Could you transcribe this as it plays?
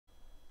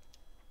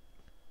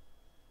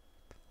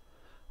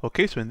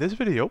Okay, so in this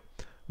video,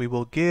 we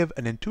will give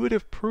an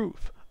intuitive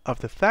proof of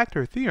the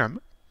factor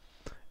theorem,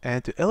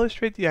 and to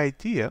illustrate the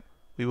idea,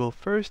 we will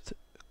first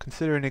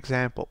consider an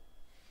example.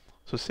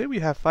 So say we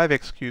have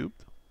 5x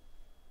cubed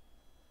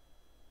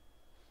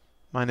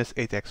minus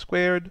 8x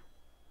squared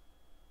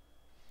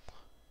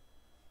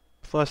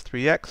plus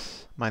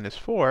 3x minus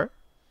 4,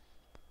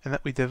 and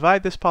that we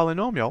divide this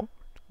polynomial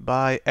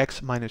by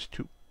x minus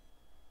 2.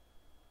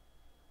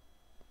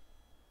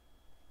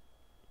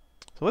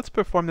 So let's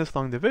perform this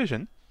long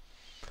division.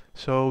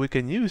 So we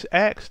can use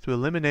x to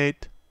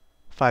eliminate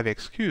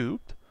 5x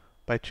cubed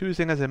by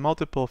choosing as a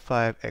multiple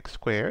 5x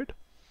squared.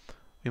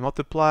 We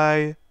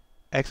multiply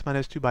x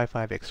minus 2 by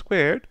 5x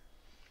squared.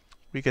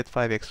 We get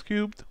 5x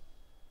cubed,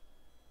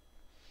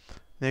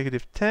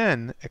 negative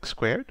 10x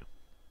squared.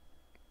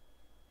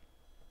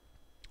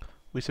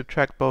 We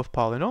subtract both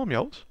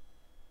polynomials.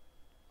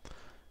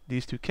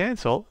 These two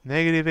cancel.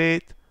 Negative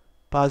 8,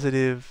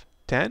 positive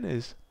 10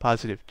 is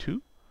positive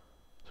 2.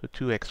 So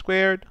 2x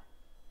squared.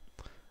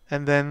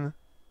 And then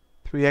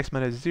 3x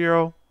minus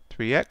 0,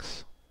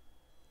 3x.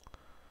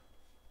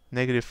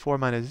 Negative 4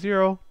 minus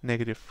 0,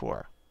 negative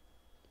 4.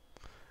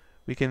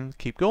 We can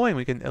keep going.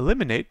 We can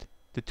eliminate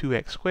the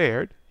 2x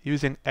squared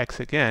using x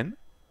again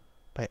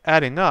by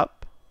adding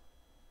up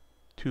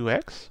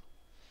 2x.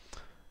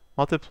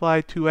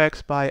 Multiply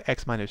 2x by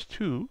x minus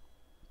 2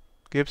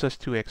 gives us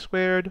 2x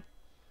squared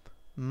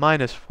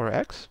minus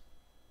 4x.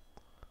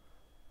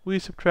 We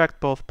subtract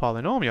both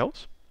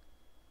polynomials.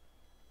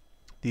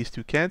 These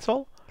two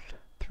cancel.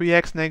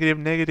 3x negative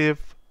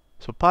negative,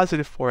 so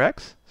positive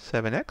 4x,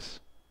 7x.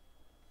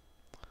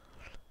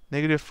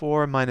 Negative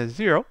 4 minus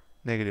 0,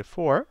 negative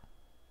 4.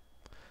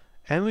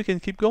 And we can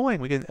keep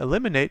going. We can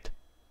eliminate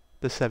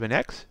the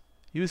 7x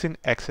using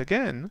x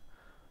again.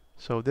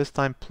 So this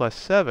time plus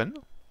 7.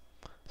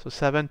 So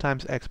 7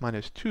 times x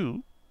minus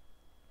 2.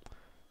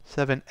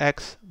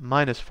 7x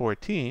minus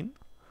 14.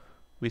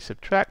 We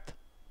subtract.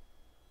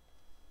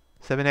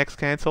 7x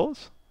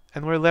cancels.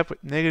 And we're left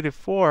with negative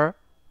 4,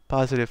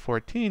 positive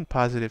 14,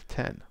 positive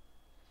 10.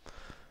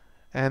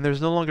 And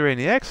there's no longer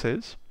any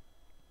x's.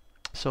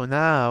 So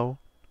now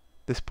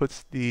this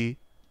puts the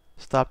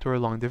stop to our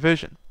long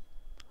division.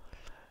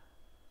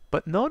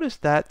 But notice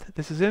that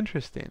this is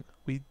interesting.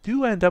 We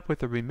do end up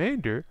with a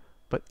remainder,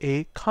 but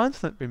a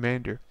constant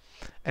remainder.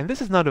 And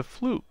this is not a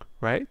fluke,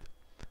 right?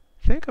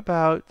 Think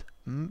about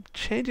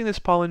changing this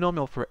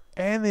polynomial for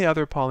any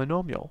other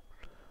polynomial.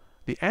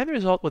 The end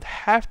result would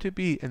have to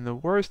be, in the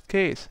worst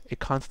case, a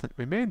constant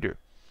remainder.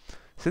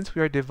 Since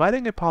we are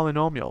dividing a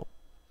polynomial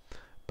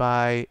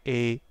by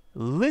a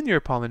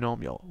linear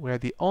polynomial where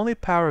the only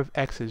power of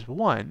x is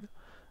 1,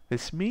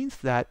 this means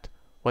that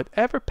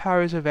whatever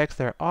powers of x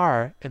there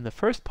are in the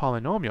first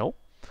polynomial,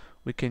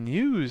 we can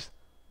use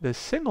the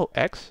single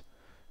x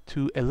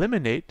to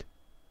eliminate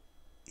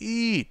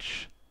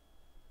each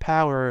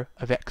power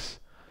of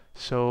x.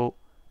 So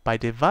by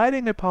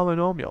dividing a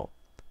polynomial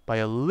by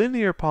a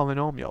linear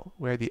polynomial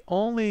where the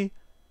only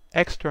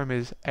x term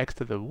is x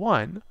to the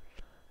 1,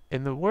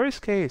 in the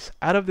worst case,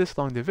 out of this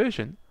long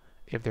division,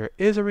 if there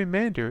is a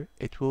remainder,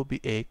 it will be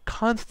a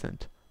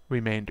constant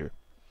remainder.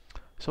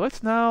 So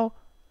let's now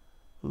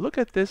look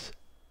at this,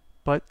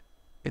 but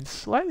in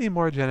slightly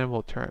more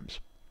general terms.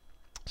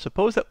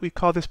 Suppose that we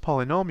call this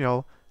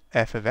polynomial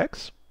f of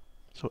x,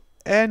 so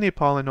any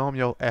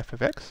polynomial f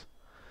of x,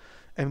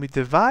 and we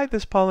divide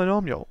this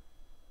polynomial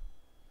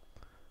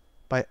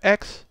by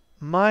x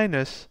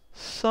minus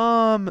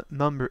some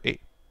number a.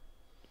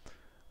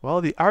 Well,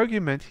 the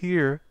argument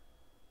here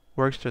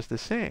works just the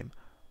same.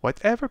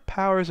 Whatever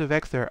powers of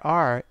x there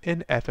are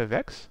in f of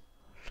x,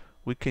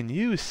 we can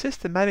use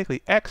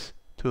systematically x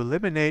to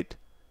eliminate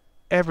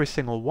every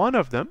single one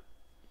of them.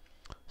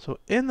 So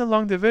in the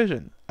long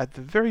division, at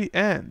the very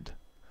end,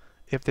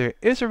 if there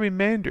is a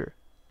remainder,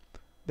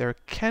 there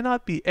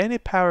cannot be any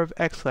power of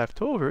x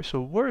left over,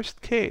 so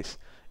worst case,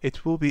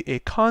 it will be a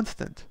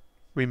constant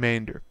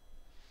remainder.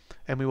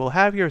 And we will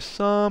have here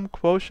some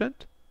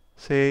quotient,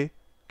 say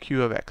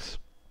q of x.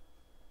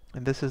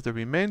 And this is the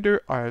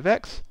remainder r of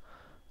x,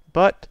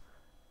 but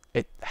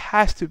it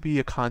has to be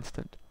a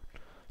constant.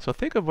 So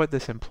think of what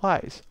this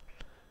implies.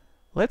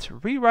 Let's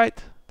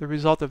rewrite the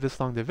result of this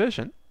long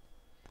division.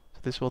 So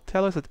this will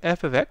tell us that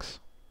f of x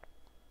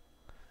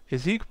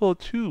is equal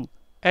to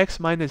x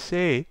minus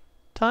a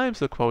times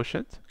the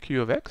quotient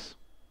q of x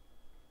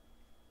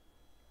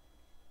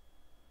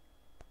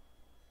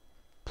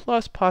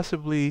plus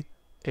possibly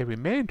a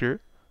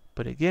remainder,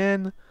 but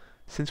again,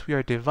 since we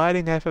are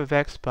dividing f of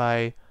x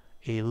by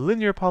a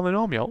linear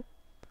polynomial,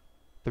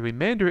 the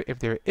remainder, if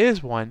there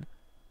is one,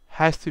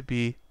 has to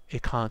be a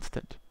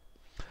constant.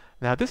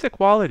 Now this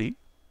equality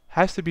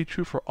has to be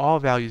true for all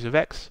values of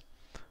x.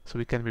 So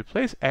we can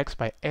replace x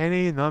by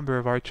any number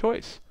of our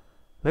choice.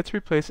 Let's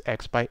replace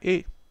x by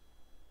a.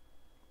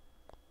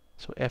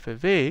 So f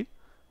of a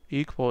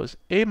equals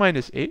a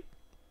minus a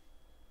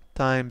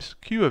times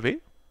q of a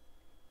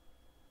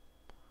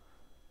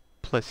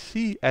plus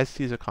c, as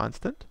c is a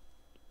constant.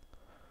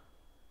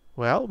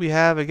 Well, we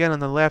have again on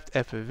the left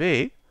f of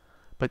a,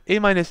 but a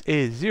minus a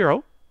is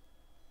 0.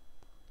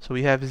 So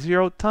we have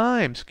 0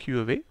 times q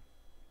of a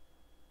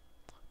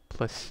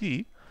plus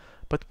c,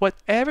 but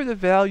whatever the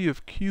value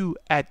of q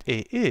at a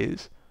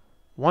is,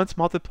 once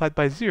multiplied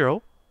by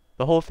 0,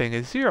 the whole thing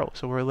is 0.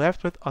 So we're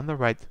left with, on the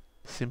right,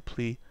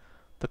 simply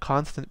the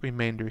constant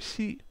remainder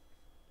c.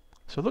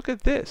 So look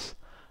at this.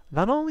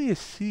 Not only is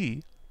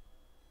c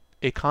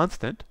a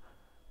constant,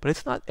 but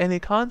it's not any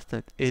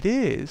constant. It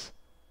is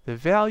the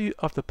value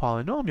of the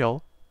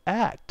polynomial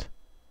at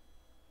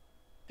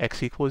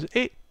x equals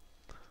 8.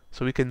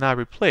 So we can now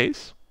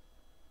replace.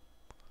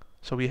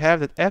 So we have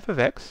that f of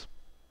x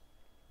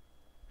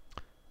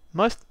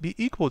must be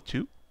equal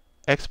to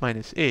x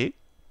minus 8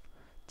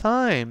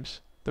 times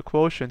the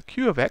quotient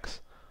q of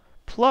x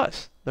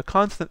plus the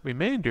constant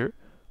remainder,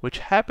 which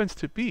happens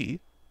to be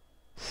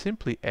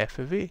simply f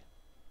of a.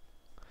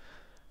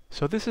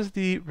 So this is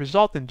the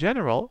result in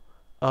general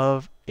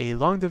of a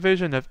long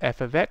division of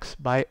f of x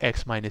by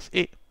x minus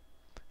 8.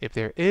 If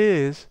there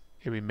is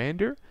a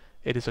remainder,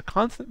 it is a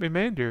constant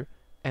remainder,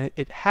 and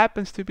it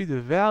happens to be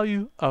the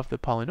value of the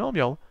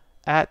polynomial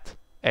at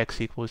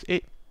x equals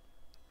 8.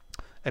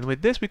 And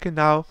with this, we can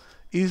now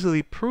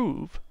easily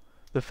prove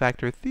the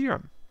factor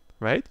theorem,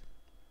 right?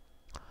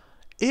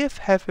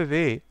 If f of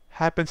a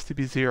happens to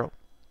be 0,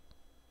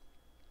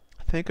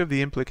 think of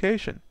the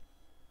implication.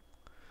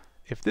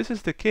 If this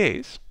is the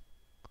case,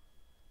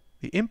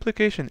 the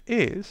implication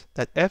is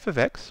that f of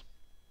x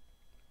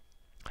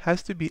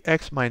has to be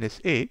x minus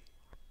 8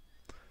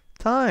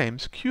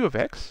 times q of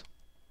x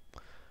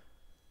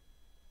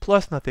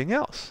plus nothing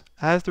else,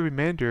 as the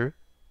remainder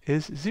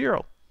is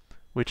 0.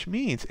 Which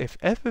means if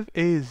f of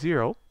a is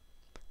 0,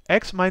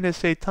 x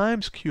minus a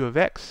times q of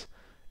x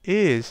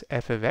is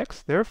f of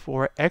x.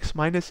 Therefore, x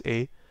minus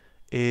a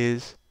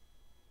is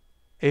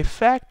a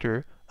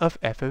factor of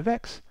f of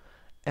x.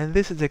 And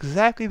this is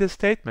exactly the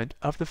statement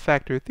of the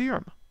factor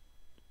theorem,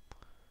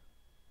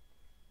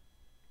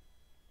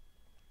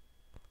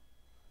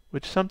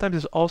 which sometimes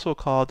is also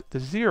called the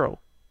Zero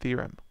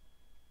Theorem.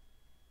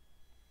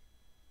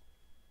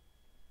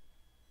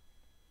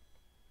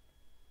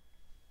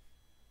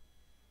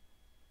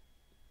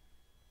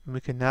 And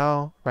we can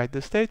now write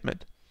the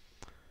statement.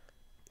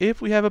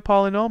 If we have a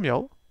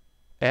polynomial,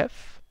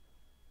 f,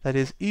 that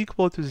is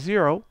equal to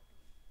 0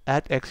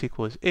 at x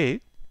equals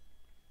 8,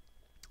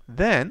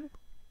 then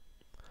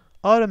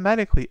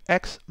automatically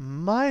x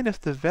minus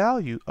the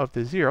value of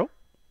the 0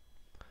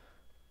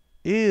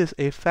 is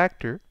a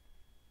factor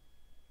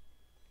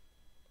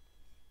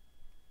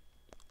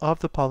of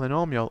the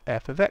polynomial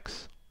f of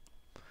x.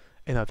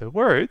 In other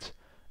words,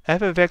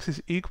 f of x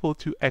is equal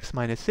to x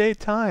minus a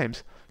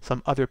times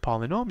some other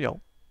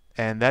polynomial.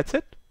 And that's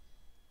it.